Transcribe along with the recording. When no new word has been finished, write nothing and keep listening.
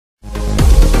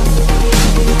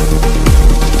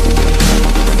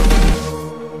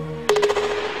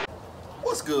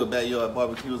Backyard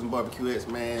BBQs and BBQs,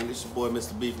 man. This your boy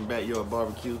Mr. B from Backyard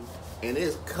BBQ. And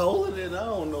it's colder than I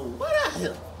don't know what out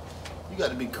here. You got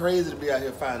to be crazy to be out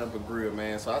here firing up a grill,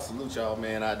 man. So I salute y'all,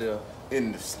 man, out there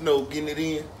in the snow getting it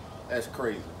in. That's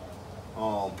crazy.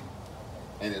 And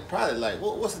it's probably like,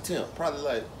 what's the temp? Probably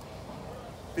like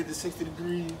 50, 60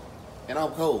 degrees. And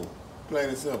I'm cold, plain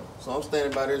and simple. So I'm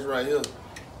standing by this right here.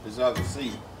 As y'all can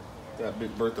see, got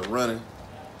Big Bertha running.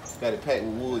 Got it packed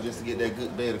with wood just to get that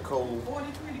good bed of cold.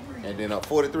 43 degrees. And then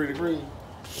 43 degrees.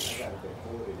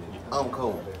 I'm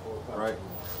cold, right?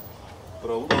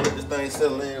 But we're gonna let this thing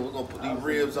settle in. We're gonna put these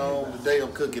ribs on. Today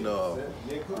I'm cooking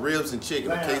ribs and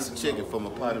chicken, a case of chicken for my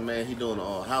partner, man. He doing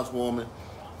a housewarming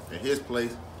at his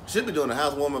place. Should be doing a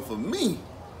housewarming for me,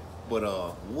 but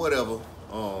whatever.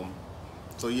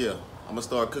 So yeah, I'm gonna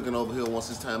start cooking over here once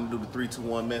it's time to do the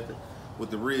 3-2-1 method with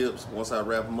the ribs. Once I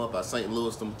wrap them up, I St.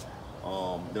 Louis them.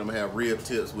 Then I'm gonna have rib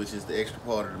tips, which is the extra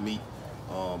part of the meat.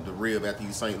 The rib after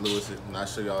you St. Louis it, and I'll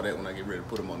show y'all that when I get ready to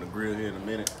put them on the grill here in a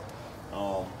minute.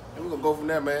 And we're gonna go from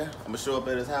there, man. I'm gonna show up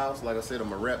at his house. Like I said, I'm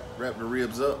gonna wrap the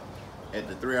ribs up at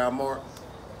the 3-hour mark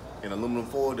in aluminum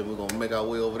foil. Then we're gonna make our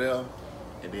way over there,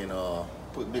 and then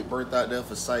put Big Bertha out there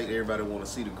for sight. Everybody wanna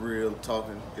see the grill,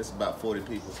 talking. It's about 40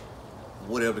 people,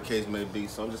 whatever the case may be.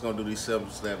 So I'm just gonna do these 7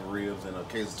 slab of ribs and a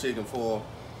case of chicken for them.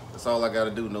 That's all I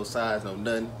gotta do. No sides, no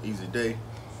nothing. Easy day.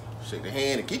 Shake the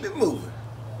hand and keep it moving.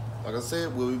 Like I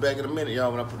said, we'll be back in a minute,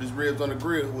 y'all. When I put these ribs on the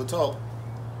grill, we'll talk.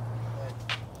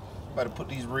 About to put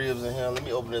these ribs in here. Let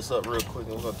me open this up real quick,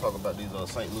 and we're gonna talk about these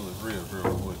St. Louis ribs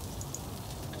real quick.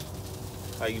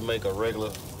 How you make a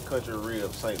regular country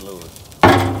rib St. Louis.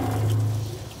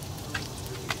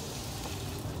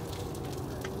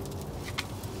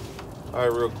 All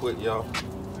right, real quick, y'all.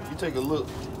 You take a look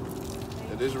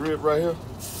at this rib right here.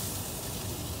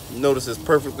 You notice it's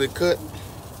perfectly cut.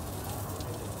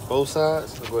 Both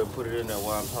sides. Let's go ahead and put it in there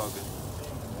while I'm talking.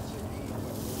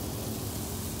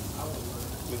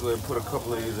 Let me go ahead and put a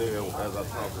couple of these in here as I'm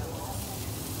talking.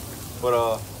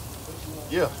 But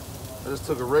yeah, I just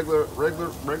took a regular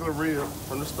rib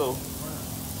from the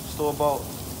store bought.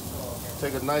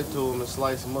 Take a knife to them and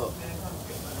slice them up.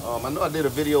 I know I did a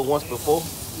video once before,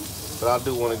 but I'll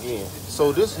do one again.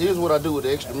 So here's what I do with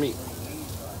the extra meat,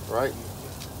 right?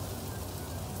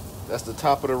 That's the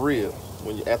top of the rib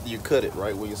after you cut it,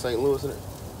 right? When you're St. Louis in it.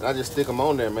 And I just stick them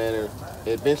on there, man, and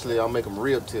eventually I'll make them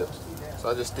rib tips. So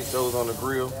I just stick those on the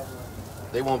grill.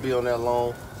 They won't be on that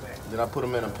long. Then I put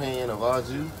them in a pan of au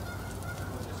jus,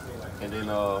 and then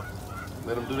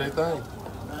let them do their thing.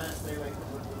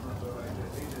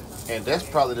 And that's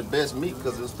probably the best meat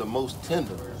because it's the most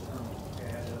tender,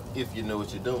 if you know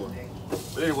what you're doing.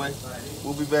 But anyway,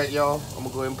 we'll be back, y'all. I'm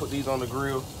gonna go ahead and put these on the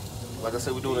grill. Like I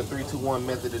said, we're doing a 3-2-1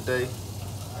 method today.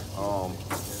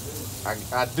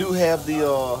 I do have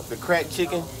the cracked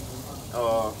chicken.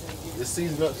 It's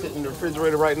seasoned up, sitting in the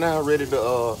refrigerator right now, ready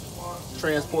to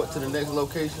transport to the next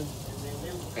location.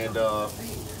 And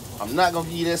I'm not gonna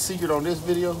give you that secret on this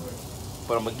video,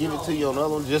 but I'm gonna give it to you on the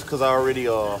other one just because I already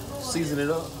seasoned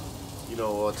it up. You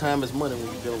know, time is money when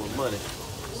you're dealing with money.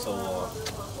 So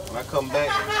when I come back,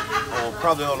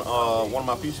 probably on one of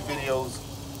my future videos,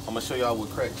 I'm gonna show y'all what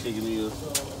cracked chicken is.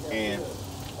 And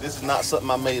this is not something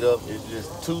I made up. It's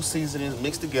just 2 seasonings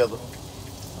mixed together.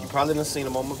 You probably done seen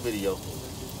them on my video.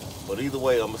 But either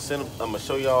way, I'm gonna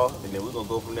show y'all, and then we're gonna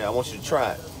go from there. I want you to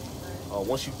try it.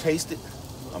 Once you taste it,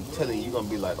 I'm telling you, you're gonna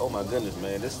be like, oh my goodness,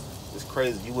 man, this is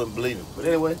crazy. You wouldn't believe it. But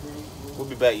anyway, we'll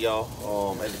be back, y'all,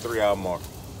 at the 3-hour mark.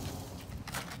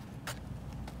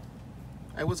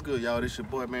 Hey, what's good, y'all? This your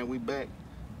boy, man. We back.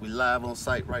 We live on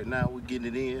site right now. We're getting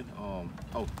it in.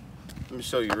 Oh, let me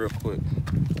show you real quick.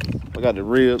 I got the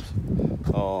ribs.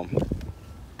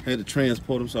 Had to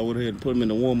transport them, so I went ahead and put them in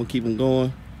the warmer, keep them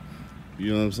going.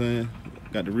 You know what I'm saying?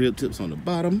 Got the rib tips on the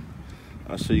bottom.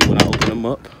 I'll show you when I open them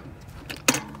up.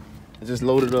 I just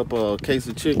loaded up a case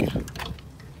of chicken.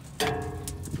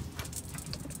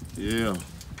 Yeah.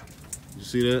 You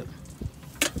see that?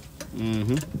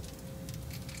 Mm-hmm.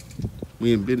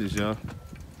 We in business, y'all.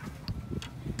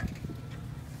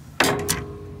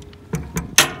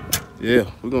 Yeah,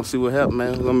 we're gonna see what happens,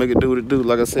 man. We're gonna make it do what it do.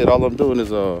 Like I said, all I'm doing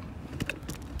is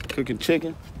cooking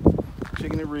chicken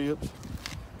and ribs,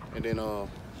 and then the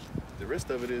rest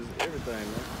of it is everything,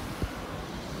 man.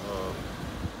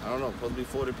 I don't know, supposed to be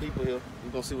 40 people here.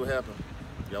 We're gonna see what happens.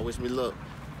 Y'all wish me luck.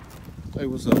 Hey,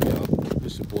 what's up, y'all?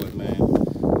 This your boy, man.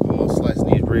 I'm gonna slice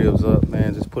these ribs up,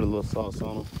 man. Just put a little sauce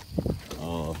on them.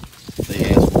 They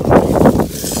asked for it.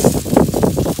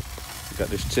 Got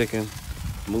this chicken,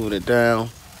 moving it down.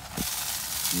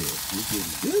 Yeah, we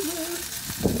getting good, man.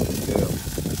 Yeah.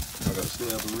 I got to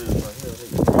slab the ribs right here.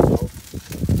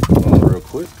 Hold on real quick.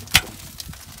 quick.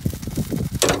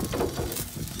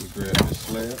 We grab this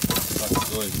slab. I can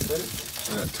go ahead and cut it.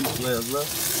 I got 2 slabs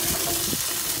left.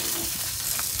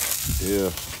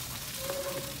 Yeah.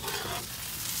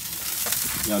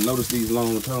 Y'all notice these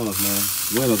long tongues, man.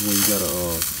 Winners when you got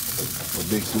a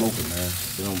big smoker, man.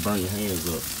 They don't burn your hands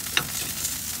up.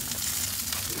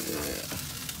 Yeah.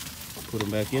 Put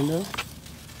them back in there.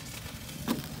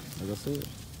 Like I said.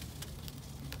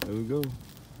 There we go.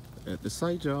 At the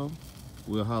site, y'all.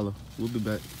 We'll holler. We'll be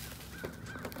back.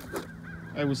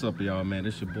 Hey, what's up, y'all, man?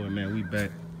 This your boy, man. We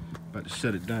back. About to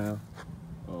shut it down.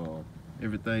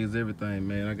 Everything is everything,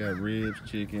 man. I got ribs,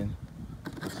 chicken.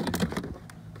 Let's see.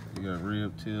 You got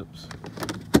rib tips.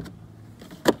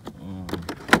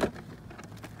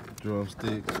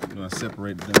 Drumsticks. You know, I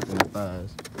separated them from the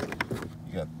thighs.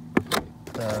 You got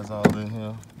thighs all in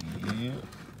here. Yeah.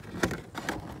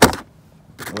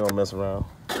 We don't mess around.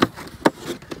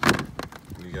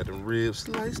 You got them ribs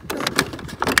sliced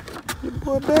up. Your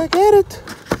boy back at it.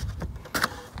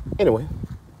 Anyway,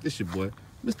 this your boy,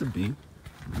 Mr. B.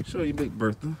 Show you Big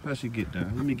Bertha how she get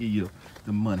down. Let me give you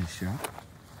the money shot.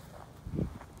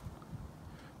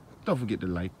 Don't forget to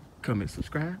like, comment,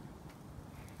 subscribe.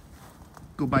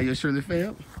 Go buy your Shirley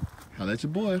fam. Holla at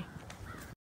your boy.